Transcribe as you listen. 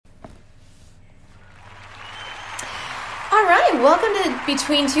All right, welcome to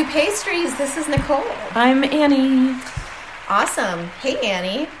Between Two Pastries. This is Nicole. I'm Annie. Awesome. Hey,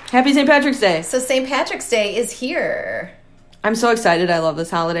 Annie. Happy St. Patrick's Day. So St. Patrick's Day is here. I'm so excited. I love this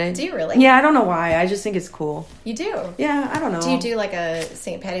holiday. Do you really? Yeah, I don't know why. I just think it's cool. You do? Yeah, I don't know. Do you do like a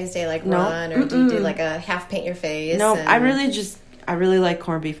St. Patty's Day run, or do you do like a half paint your face? No, I really like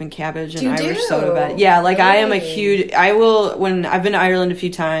corned beef and cabbage and Irish soda bread. Really? Yeah, like I am a huge, when I've been to Ireland a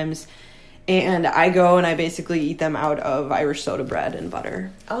few times, and I go and I basically eat them out of Irish soda bread and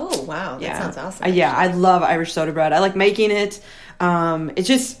butter. Oh, wow. That sounds awesome. Yeah, I love Irish soda bread. I like making it. It's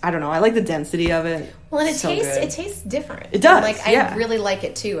just, I don't know, I like the density of it. Well, and it tastes different. It does, I really like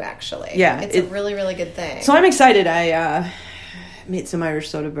it too, actually. Yeah. It's a really, really good thing. So I'm excited. I made some Irish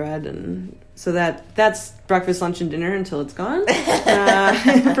soda bread, and so that's breakfast, lunch, and dinner until it's gone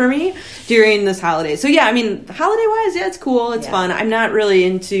for me during this holiday. So yeah, I mean, holiday-wise, yeah, it's cool. It's fun. I'm not really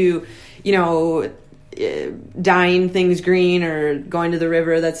into, dyeing things green or going to the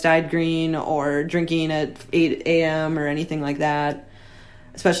river that's dyed green or drinking at 8 a.m. or anything like that,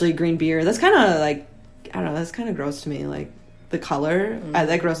 especially green beer. That's kind of like, I don't know, that's kind of gross to me, like the color.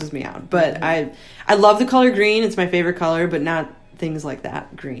 That grosses me out. But I love the color green. It's my favorite color, but not things like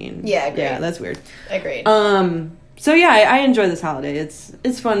that green. Yeah, agreed. Yeah, that's weird. Agreed. So yeah, I enjoy this holiday.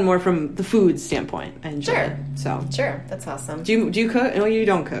 It's fun more from the food standpoint. I enjoy it. So Sure, that's awesome. Do you cook? No, you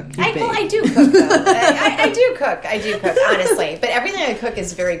don't cook. You bake. I do cook though. I do cook honestly, but everything I cook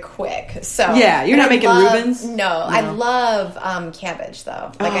is very quick. So yeah, you're not making Reubens. No, I love cabbage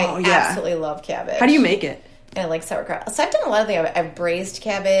though. Like I absolutely love cabbage. How do you make it? And I like sauerkraut. So I've done a lot of things. I've braised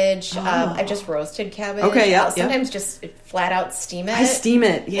cabbage. I've just roasted cabbage. Okay, yeah. Sometimes just flat out steam it. I steam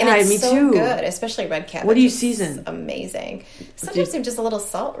it. Yeah, and it's me so too. Good, especially red cabbage. What do you season? Amazing. Sometimes just a little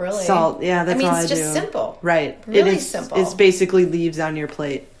salt, really. Salt, yeah, that's all I do. It's just simple. Right. Really simple. It's basically leaves on your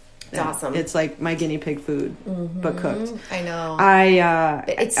plate. It's awesome. It's like my guinea pig food, but cooked. I know.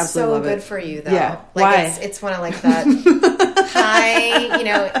 It's it's so good for you, though. Yeah. Like Why? It's one of like that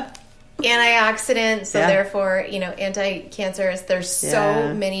high, antioxidant, so therefore, anti-cancerous. There's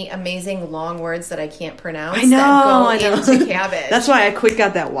so many amazing long words that I can't pronounce that go into cabbage. That's why I quick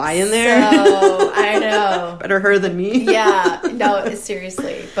got that Y in there. So, I know. Better her than me. Yeah. No,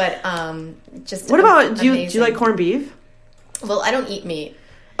 seriously. But just what about, do you like corned beef? Well, I don't eat meat.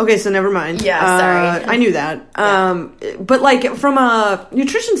 Okay, so never mind. Yeah, sorry. I knew that. Yeah. But like from a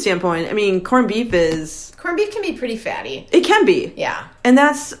nutrition standpoint, I mean, corned beef can be pretty fatty. It can be. Yeah. And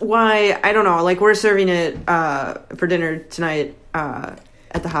that's why, I don't know, like we're serving it for dinner tonight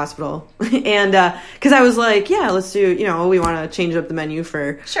at the hospital. And because I was like, yeah, let's do, we want to change up the menu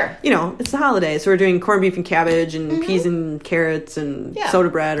for, sure, it's the holiday. So we're doing corned beef and cabbage and peas and carrots and soda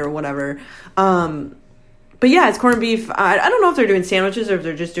bread or whatever. But yeah, it's corned beef. I don't know if they're doing sandwiches or if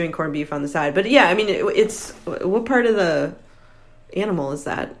they're just doing corned beef on the side. But yeah, I mean, it's, what part of the animal is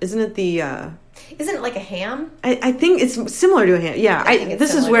that? Isn't it the... Isn't it like a ham? I think it's similar to a ham. Yeah, I think it's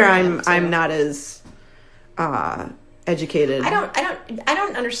this is similar where to a ham, I'm not as educated. I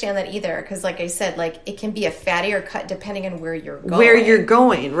don't understand that either, because like I said, like it can be a fattier cut depending on where you're going. Where you're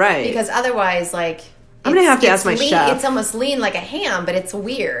going, right? Because otherwise, like I'm gonna have to ask my chef. It's almost lean like a ham, but it's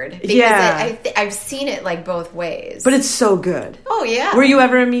weird. Because I've seen it like both ways. But it's so good. Oh yeah. Were you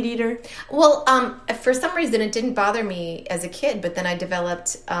ever a meat eater? Well, for some reason it didn't bother me as a kid, but then I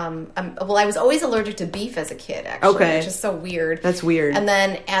developed. I was always allergic to beef as a kid, actually, which is so weird. That's weird. And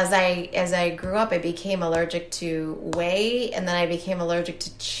then as I grew up, I became allergic to whey, and then I became allergic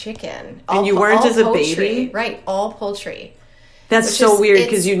to chicken. And you weren't as a poultry, baby, right? All poultry. That's so weird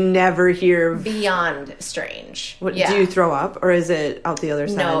because you never hear beyond strange. Do you throw up or is it out the other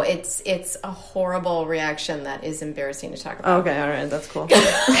side? No, it's a horrible reaction that is embarrassing to talk about. Okay, all right, that's cool.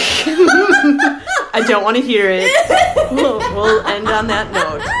 I don't want to hear it. We'll end on that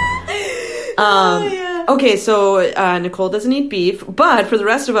note. Okay, so Nicole doesn't eat beef, but for the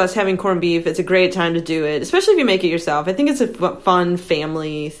rest of us having corned beef, it's a great time to do it, especially if you make it yourself. I think it's a fun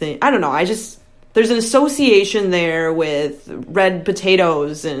family thing. I don't know. There's an association there with red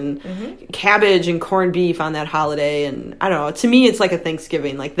potatoes and cabbage and corned beef on that holiday. And I don't know. To me, it's like a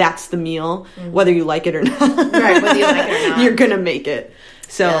Thanksgiving. Like, that's the meal, whether you like it or not. Right, whether you like it or not. You're going to make it.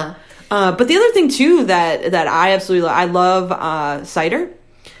 So, but the other thing, too, that I absolutely love, I love cider.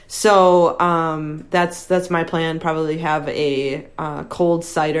 So that's my plan, probably have a cold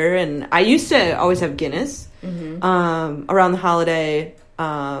cider. And I used to always have Guinness around the holiday.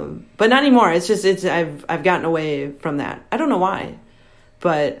 But not anymore. I've gotten away from that. I don't know why,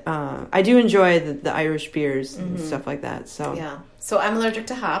 but I do enjoy the Irish beers and stuff like that. So yeah. So I'm allergic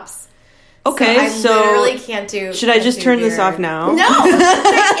to hops. Okay, so I literally can't do. Should I just turn this off now? No,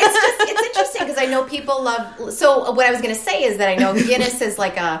 it's interesting because I know know people love... So what I was going to say is that I know Guinness is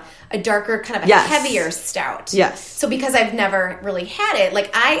like a darker, kind of a heavier stout. Yes. So because I've never really had it,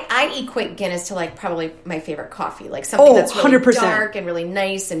 like I equate Guinness to like probably my favorite coffee. Like something that's really 100%. Dark and really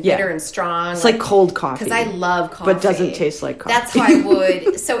nice and bitter and strong. It's like cold coffee. Because I love coffee. But doesn't taste like coffee. That's why I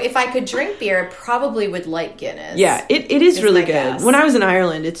would... So if I could drink beer, I probably would like Guinness. Yeah, it is really good. Guess. When I was in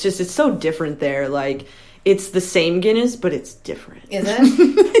Ireland, it's so different there. Like... It's the same Guinness, but it's different. Is it?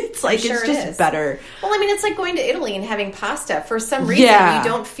 It's like, it's just better. Well, I mean, it's like going to Italy and having pasta. For some reason, you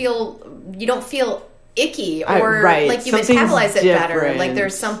don't feel icky or like you metabolize it better. Like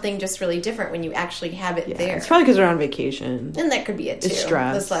there's something just really different when you actually have it there. It's probably because they're on vacation. And that could be it too. It's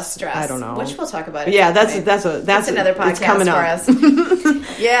stress. There's less stress. I don't know. Which we'll talk about. Yeah, that's another podcast coming for up.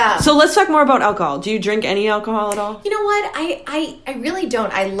 us. Yeah. So let's talk more about alcohol. Do you drink any alcohol at all? You know what? I really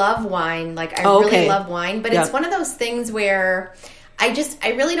don't. I love wine. Like I really love wine, but it's one of those things where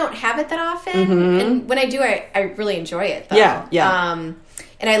I really don't have it that often. Mm-hmm. And when I do, I really enjoy it though. Yeah.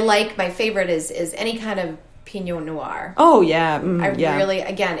 And I like, my favorite is any kind of Pinot Noir. Oh, yeah. Really,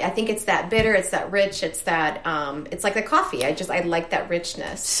 again, I think it's that bitter, it's that rich, it's that, it's like the coffee. I like that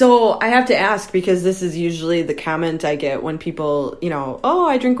richness. So I have to ask, because this is usually the comment I get when people, oh,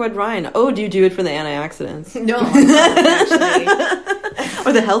 I drink red wine. Oh, do you do it for the antioxidants? No, I don't, actually.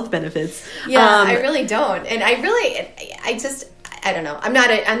 Or the health benefits. Yeah, I really don't. And I don't know. I'm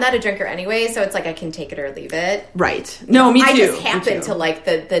not a drinker anyway, so it's like I can take it or leave it. Right. No, me too. I just happen to like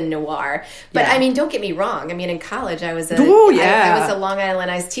the noir. But I mean, don't get me wrong. I mean, in college, I was a Long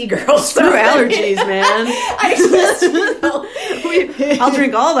Island iced tea girl. Screw allergies, man. I'll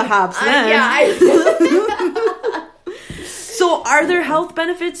drink all the hops then. So are there health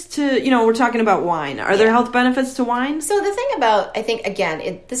benefits to, we're talking about wine. Are there health benefits to wine? So the thing about, I think,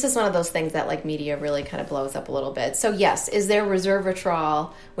 again, this is one of those things that like media really kind of blows up a little bit. So yes, is there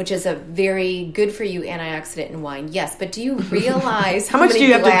resveratrol, which is a very good for you antioxidant in wine? Yes, but do you realize how much do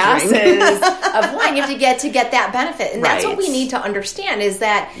you have glasses to drink? of wine you have to get that benefit? And that's what we need to understand is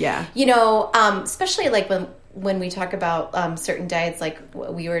that, especially like when we talk about certain diets, like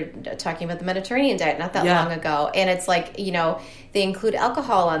we were talking about the Mediterranean diet not that long ago, and it's like, they include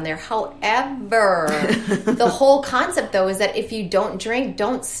alcohol on there. However, the whole concept, though, is that if you don't drink,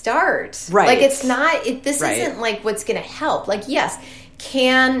 don't start. Right. Like, it's not, this isn't like what's going to help. Like, yes,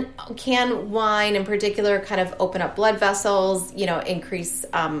 can wine in particular kind of open up blood vessels, increase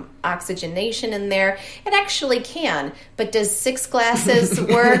oxygenation in there? It actually can. But does 6 glasses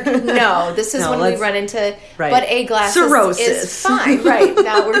work? No. This is when we run into, but a glass is fine. Right.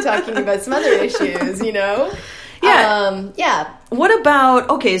 Now we're talking about some other issues, Yeah. What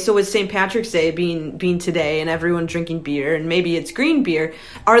about, so with St. Patrick's Day being today and everyone drinking beer, and maybe it's green beer,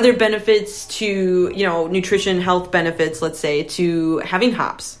 are there benefits to, nutrition, health benefits, let's say, to having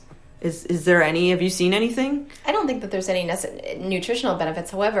hops? Is there any? Have you seen anything? I don't think that there's any nutritional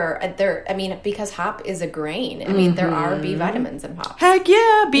benefits. However, because hop is a grain. I mean, there are B vitamins in hops. Heck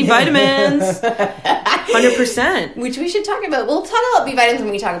yeah, B vitamins, 100%. Which we should talk about. We'll talk about B vitamins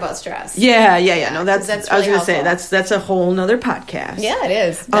when we talk about stress. Yeah. No, that's really I was going to say that's a whole nother podcast. Yeah, it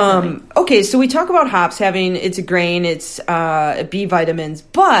is. Definitely. Okay, so we talk about hops having it's a grain, it's B vitamins,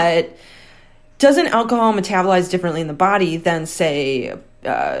 but doesn't alcohol metabolize differently in the body than say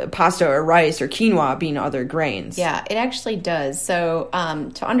pasta or rice or quinoa being other grains? Yeah, it actually does. So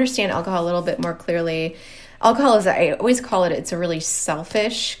to understand alcohol a little bit more clearly, alcohol is, I always call it, it's a really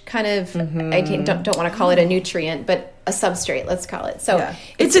selfish kind of, I don't want to call it a nutrient, but a substrate, let's call it. So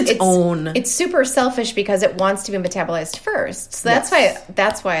it's its own. It's super selfish because it wants to be metabolized first. So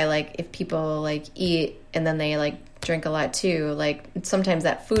that's why like if people like eat and then they like drink a lot too, like sometimes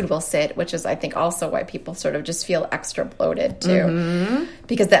that food will sit, which is I think also why people sort of just feel extra bloated too,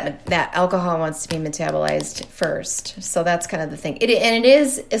 because that alcohol wants to be metabolized first. So that's kind of the thing. It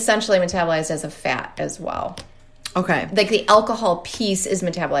is essentially metabolized as a fat as well. Okay. Like the alcohol piece is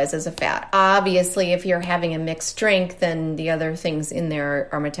metabolized as a fat. Obviously, if you're having a mixed drink, then the other things in there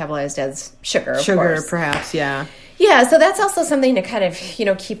are metabolized as sugar. Of course. Perhaps, yeah. Yeah, so that's also something to kind of,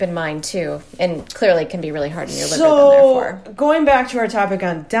 keep in mind too, and clearly can be really hard on your liver. So, going back to our topic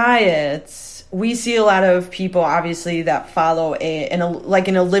on diets, we see a lot of people, obviously, that follow an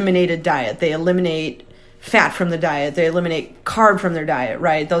eliminated diet. They eliminate fat from the diet. They eliminate carb from their diet,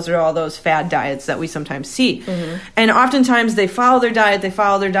 right? Those are all those fad diets that we sometimes see. And oftentimes they follow their diet,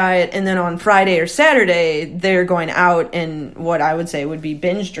 and then on Friday or Saturday, they're going out and what I would say would be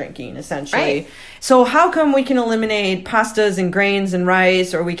binge drinking, essentially. Right. So how come we can eliminate pastas and grains and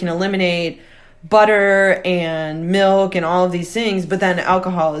rice, or we can eliminate butter and milk and all of these things, but then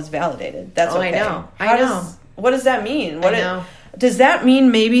alcohol is validated? That's okay. I know. What does that mean? I know. does that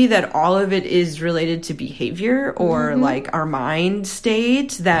mean maybe that all of it is related to behavior or like our mind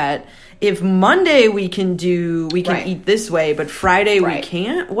state, that if Monday we can eat this way, but Friday we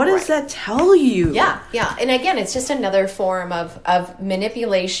can't? What does that tell you? Yeah. And again, it's just another form of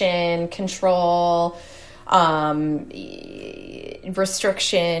manipulation, control,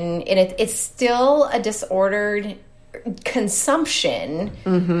 restriction, and it's still a disordered consumption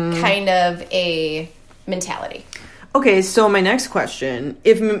kind of a mentality. Okay, so my next question,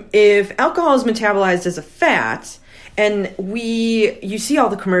 if alcohol is metabolized as a fat, and you see all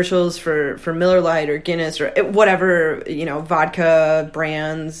the commercials for Miller Lite or Guinness or whatever, vodka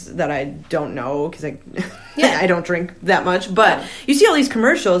brands that I don't know because I don't drink that much, but you see all these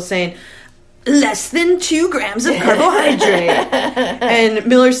commercials saying less than 2 grams of carbohydrate and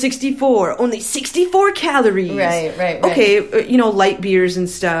Miller 64, only 64 calories. Right. Okay, light beers and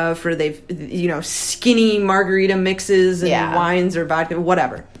stuff, or they've, skinny margarita mixes and wines or vodka,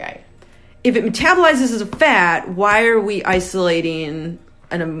 whatever. Right. If it metabolizes as a fat, why are we isolating,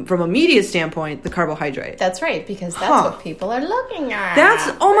 from a media standpoint, the carbohydrate? That's right, because that's what people are looking at.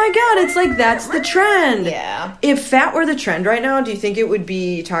 Oh my God, it's like that's the trend. Yeah. If fat were the trend right now, do you think it would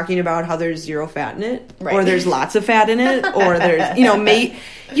be talking about how there's zero fat in it? Right. Or there's lots of fat in it? Or there's,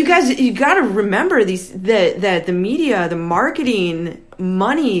 you guys, you got to remember that the media, the marketing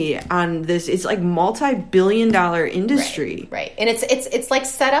money on this, it's like multi-billion-dollar industry. Right. And it's like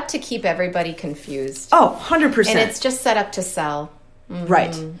set up to keep everybody confused. Oh, 100%. And it's just set up to sell.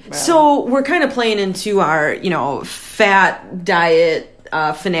 Right. So we're kind of playing into our, fat diet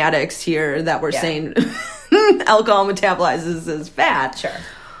fanatics here that we're saying alcohol metabolizes as fat. Sure.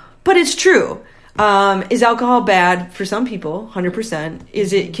 But it's true. Is alcohol bad for some people?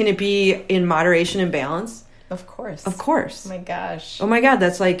 100%. Can it be in moderation and balance? Of course. Oh my gosh. Oh my God,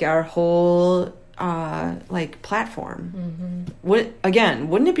 that's like our whole platform.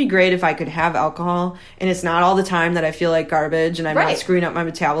 Wouldn't it be great if I could have alcohol and it's not all the time that I feel like garbage and I'm not screwing up my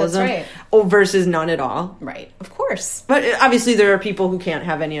metabolism? That's right. Versus none at all. Right. Of course. But obviously there are people who can't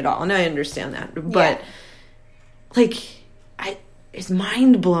have any at all, and I understand that. But it's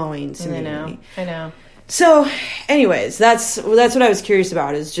mind blowing to me. I know. So, anyways, that's what I was curious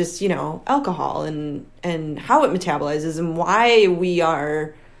about, is just, alcohol and how it metabolizes and why we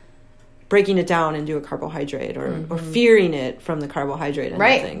are breaking it down into a carbohydrate or fearing it from the carbohydrate and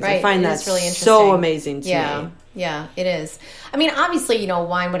things. I find that's really interesting. So amazing to me. Yeah, it is. I mean, obviously,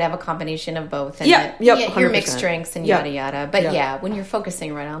 wine would have a combination of both. And your mixed drinks and yada yada. But when you're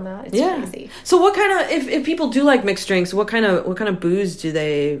focusing right on that, it's crazy. So what kind of, if people do like mixed drinks, what kind of booze do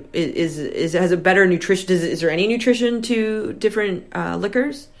they, has a better nutrition, is there any nutrition to different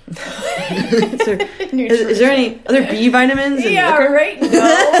liquors? Is there any other B vitamins in liquor? Right. No,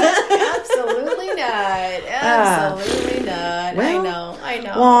 absolutely not. Absolutely not. Well, I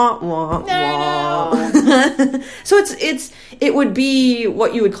know. Wah. I know. So it would be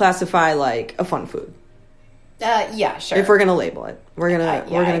what you would classify like a fun food. Yeah, sure. If we're gonna label it, we're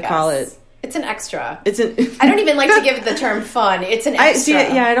gonna call it. It's an extra. I don't even like to give it the term fun. It's an extra.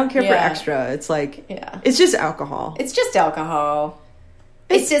 I don't care for extra. It's like it's just alcohol. It's just alcohol.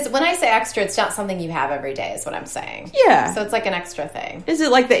 It's just, when I say extra, it's not something you have every day, is what I'm saying. Yeah. So it's like an extra thing. Is it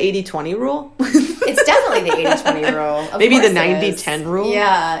like the 80-20 rule? It's definitely the 80-20 rule. Maybe the 90-10 rule?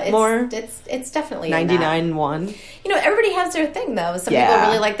 Yeah. More? It's definitely 99-1. Everybody has their thing, though. Some people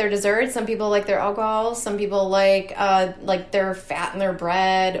really like their desserts. Some people like their alcohol. Some people like their fat in their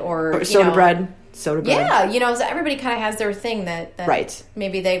bread or soda bread. Soda bread. Yeah, so everybody kind of has their thing that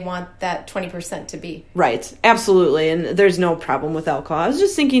maybe they want that 20% to be. Right, absolutely, and there's no problem with alcohol. I was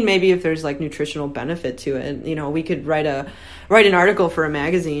just thinking maybe if there's like nutritional benefit to it, we could write an article for a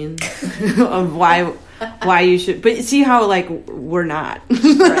magazine of why you should, but see how like we're not.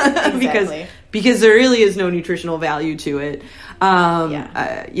 Right, exactly. because there really is no nutritional value to it.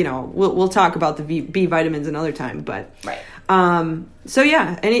 We'll talk about the B vitamins another time, but right. So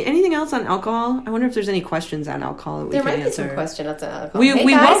yeah, anything else on alcohol? I wonder if there's any questions on alcohol that we can answer. There might be some questions on alcohol. We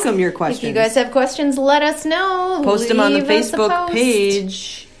welcome your questions. If you guys have questions, let us know. Post them on the Facebook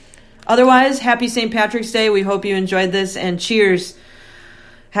page. Otherwise, happy St. Patrick's Day. We hope you enjoyed this, and cheers.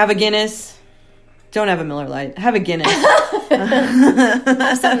 Have a Guinness. Don't have a Miller Lite. Have a Guinness.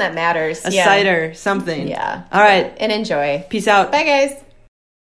 Have something that matters. A cider, something. Yeah. All right. And enjoy. Peace out. Bye, guys.